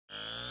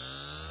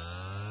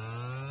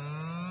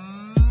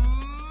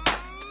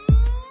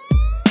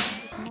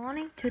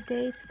morning.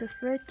 Today it's the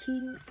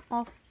 30th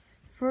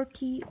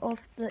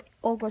of the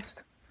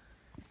August,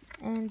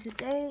 and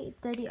today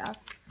Daddy are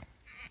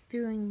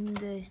doing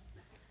the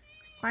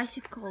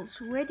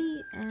bicycles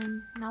ready,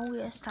 and now we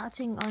are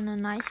starting on a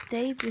nice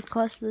day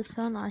because the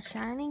sun are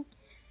shining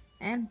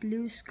and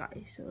blue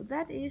sky, so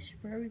that is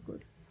very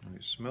good. And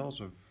it smells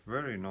of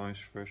very nice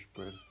fresh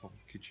bread from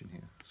the kitchen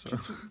here. So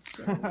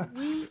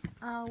we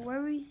are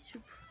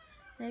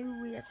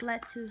we are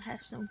glad to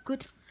have some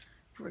good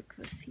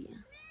breakfast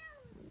here.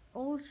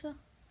 Also,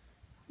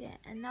 yeah,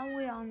 and now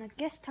we are on a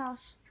guest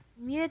house.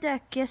 Near the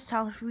guest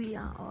house we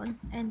are on,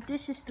 and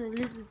this is the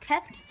little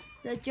cat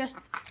that just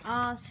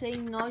are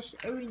saying noise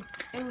every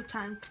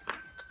time.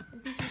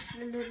 And this is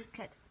the little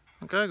cat.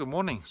 Okay, good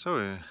morning. So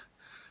we're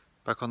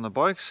back on the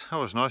bikes. It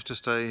was nice to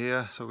stay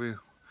here. So we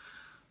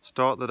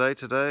start the day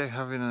today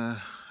having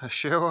a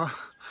shower,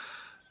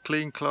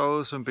 clean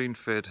clothes and being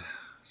fed.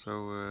 So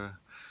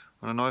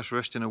on a nice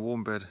rest in a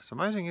warm bed. It's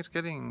amazing it's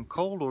getting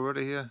cold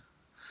already here.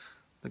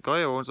 The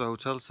guy who owns the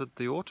hotel said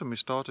the autumn is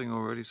starting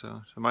already,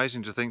 so it's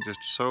amazing to think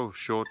just so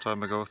short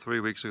time ago, 3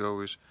 weeks ago,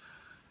 we was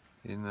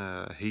in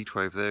a heat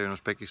wave there in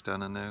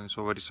Uzbekistan, and now it's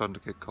already starting to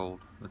get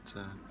cold. But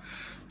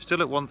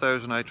still at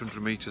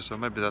 1,800 meters, so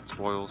maybe that's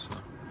why also.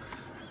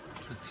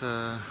 But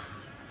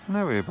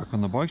now we're back on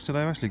the bikes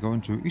today. I'm actually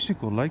going to Issyk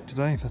Kul Lake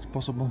today, if that's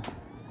possible.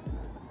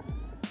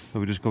 So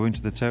we just go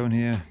into the town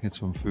here, get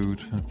some food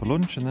for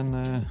lunch, and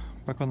then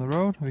back on the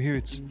road. Over here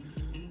it's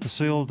a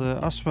sealed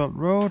asphalt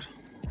road.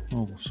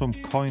 Oh, some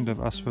kind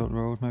of asphalt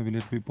road, maybe a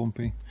little bit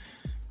bumpy.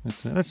 But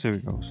let's see how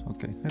it goes.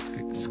 Okay, let's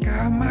go. The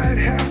sky might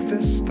have the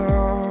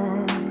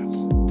stars,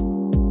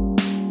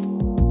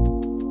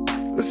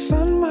 the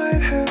sun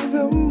might have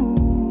the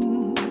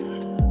moon.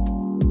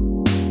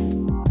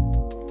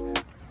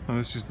 Now,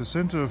 this is the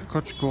center of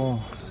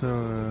Kochkor,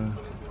 so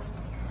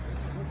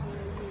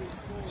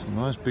some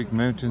nice big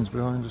mountains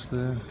behind us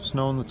there,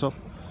 snow on the top.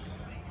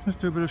 Let's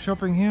do a bit of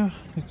shopping here.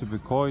 It's a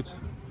bit quiet.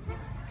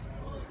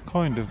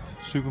 Kind of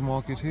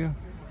supermarket here.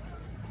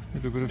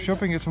 We'll do a bit of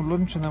shopping, get some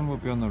lunch, and then we'll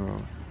be on the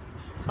road.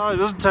 So it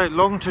doesn't take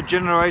long to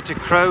generate a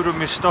crowd when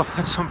we stop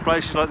at some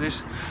places like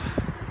this.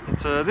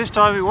 But this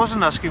time it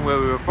wasn't asking where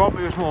we were from,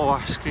 it was more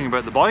asking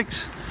about the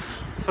bikes.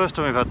 First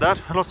time we've had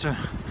that. Lots of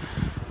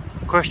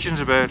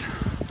questions about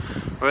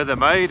where they're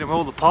made and where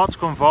all the parts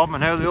come from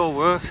and how they all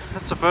work.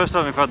 That's the first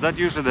time we've had that.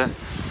 Usually they're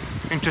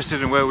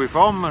interested in where we're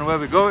from and where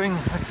we're going.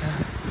 But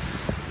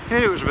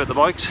here it was about the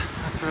bikes.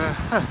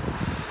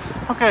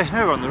 Okay,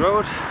 now we're on the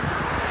road.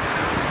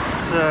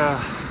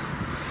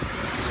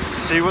 Let's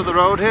see what the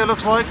road here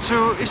looks like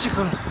to Issyk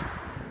Kul.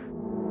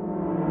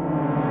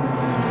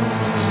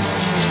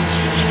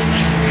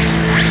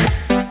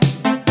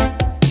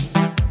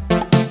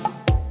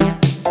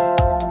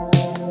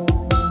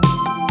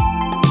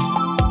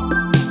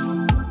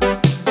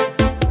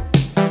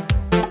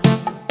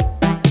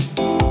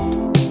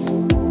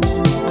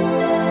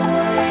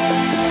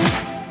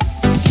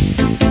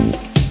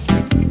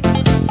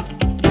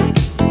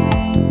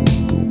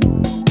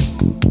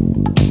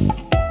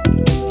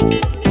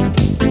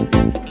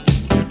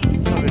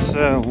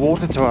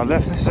 Water to our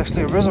left. This is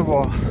actually a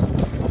reservoir,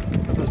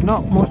 but there's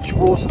not much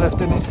water left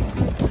in it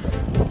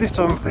this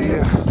time of the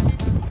year.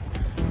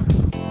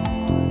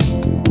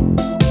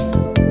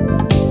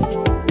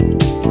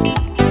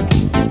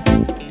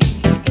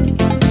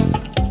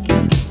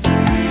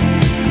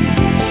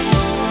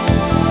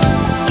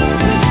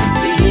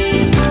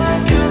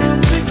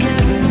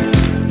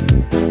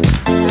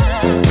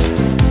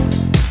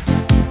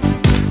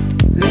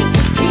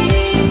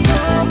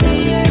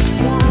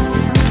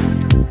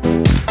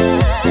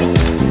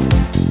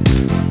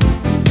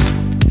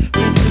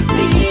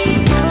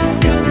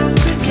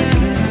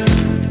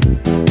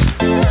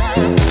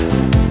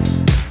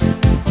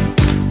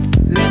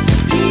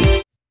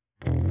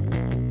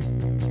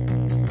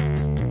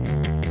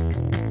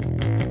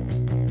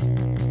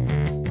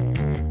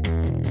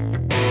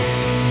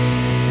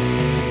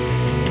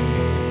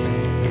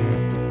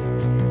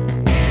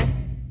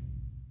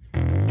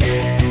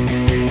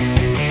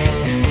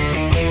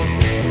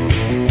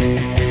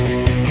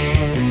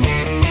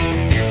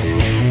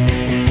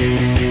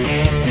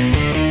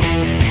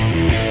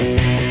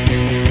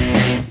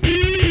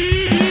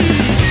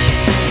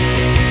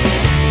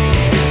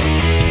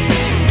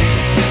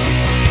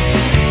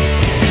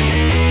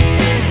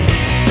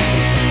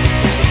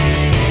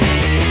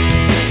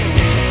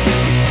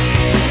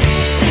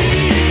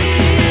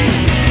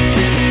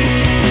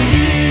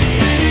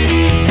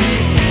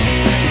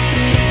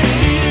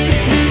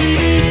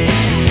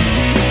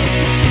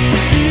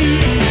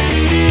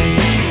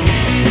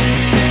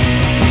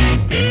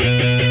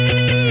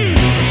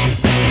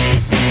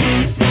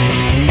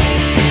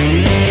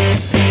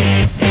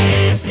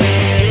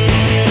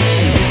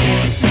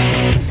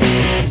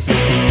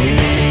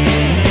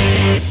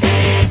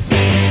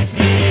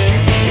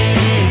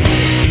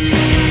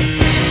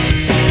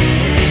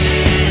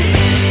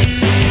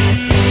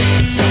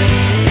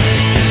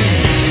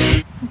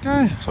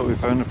 So we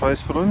found a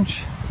place for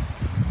lunch.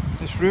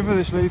 this river,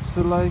 this leads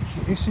to Lake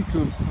Issyk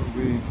Kul.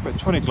 It'll be about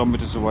 20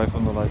 kilometers away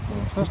from the lake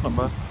now, so that's not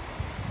bad.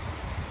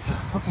 So,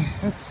 okay,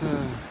 let's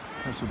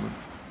have some look.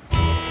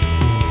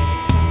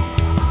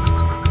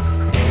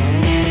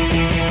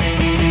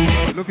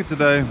 Look at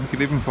today, we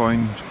could even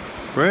find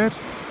bread,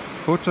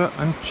 butter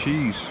and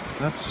cheese.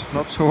 That's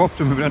not so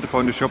often we've been able to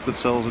find a shop that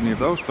sells any of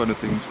those kind of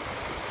things.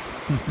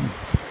 You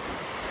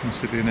can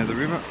see here near the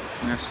river, you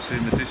can actually see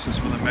in the distance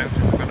from the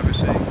mountain we're going to be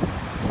seeing.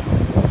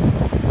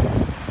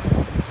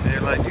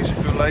 Yeah, Lake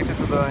Issyk Kul later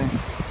today.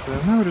 So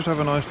now we'll just have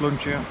a nice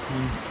lunch here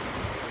and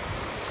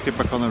get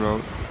back on the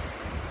road.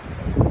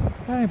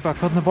 Okay,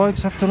 back on the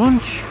bikes after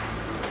lunch.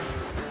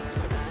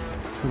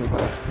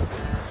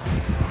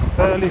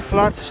 Fairly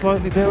flat,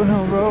 slightly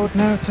downhill road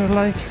now to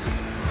Lake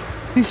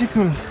Issyk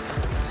Kul.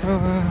 So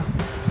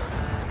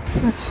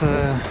let's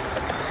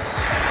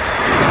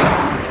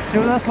see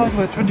what that's like.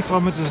 About 20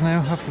 kilometers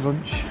now after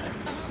lunch.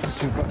 Not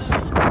too bad.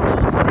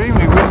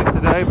 Extremely windy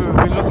today, but we've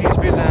been lucky it's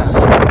been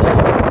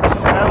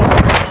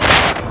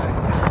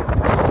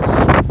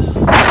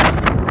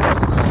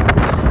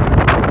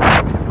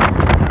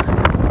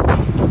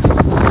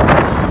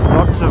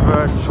lots of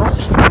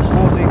trucks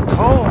transporting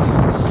coal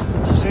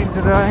I've seen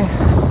today.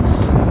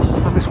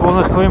 And this one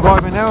that's coming by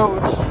me now, I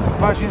would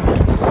imagine.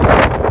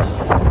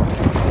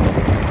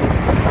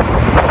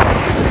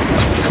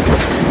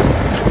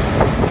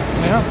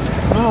 Yeah,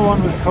 another one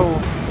with coal.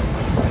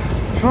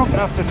 Truck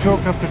after truck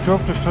after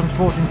truck just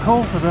transporting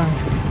coal today.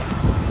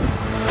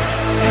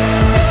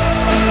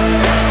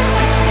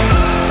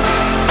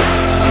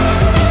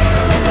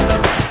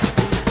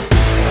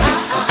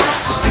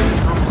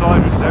 Some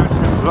side is out, it's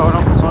been blown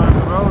up the side of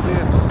the road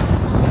here.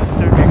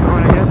 They're getting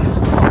going again.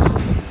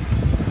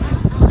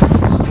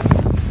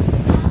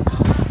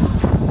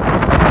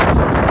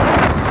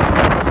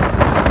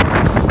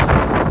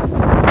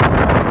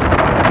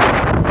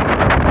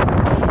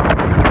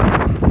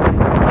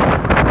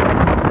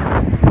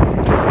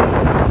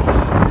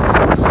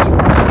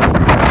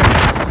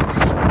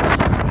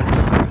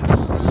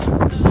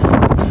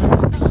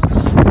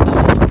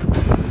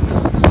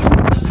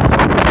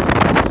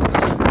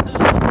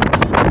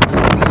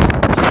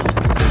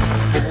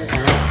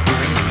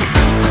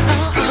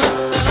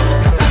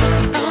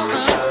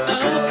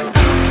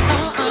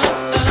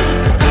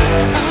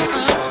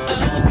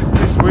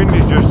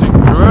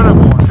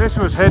 This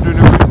was headwind.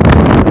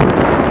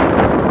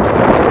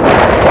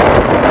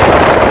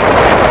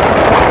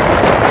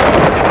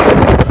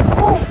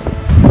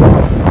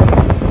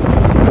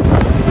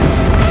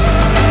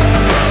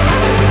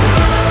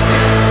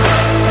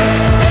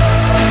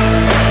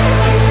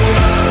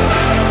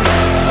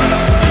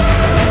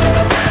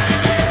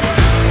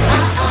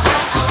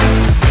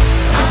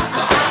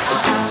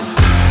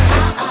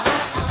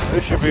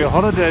 This should be a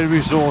holiday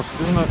resort,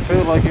 doesn't it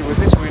feel like it with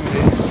this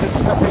windy?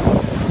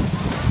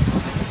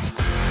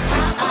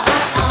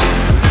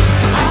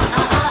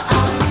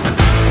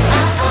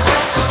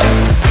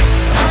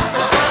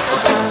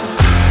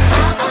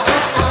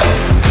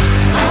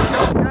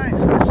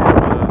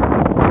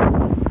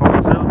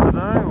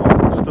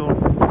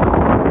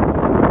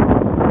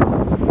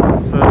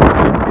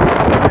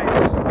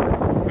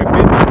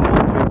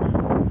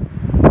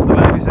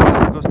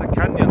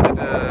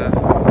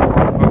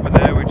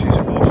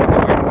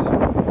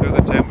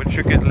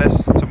 Should get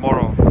less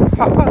tomorrow.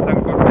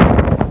 Thank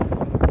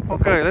goodness.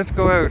 Okay, let's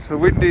go out. The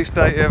windiest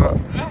day ever.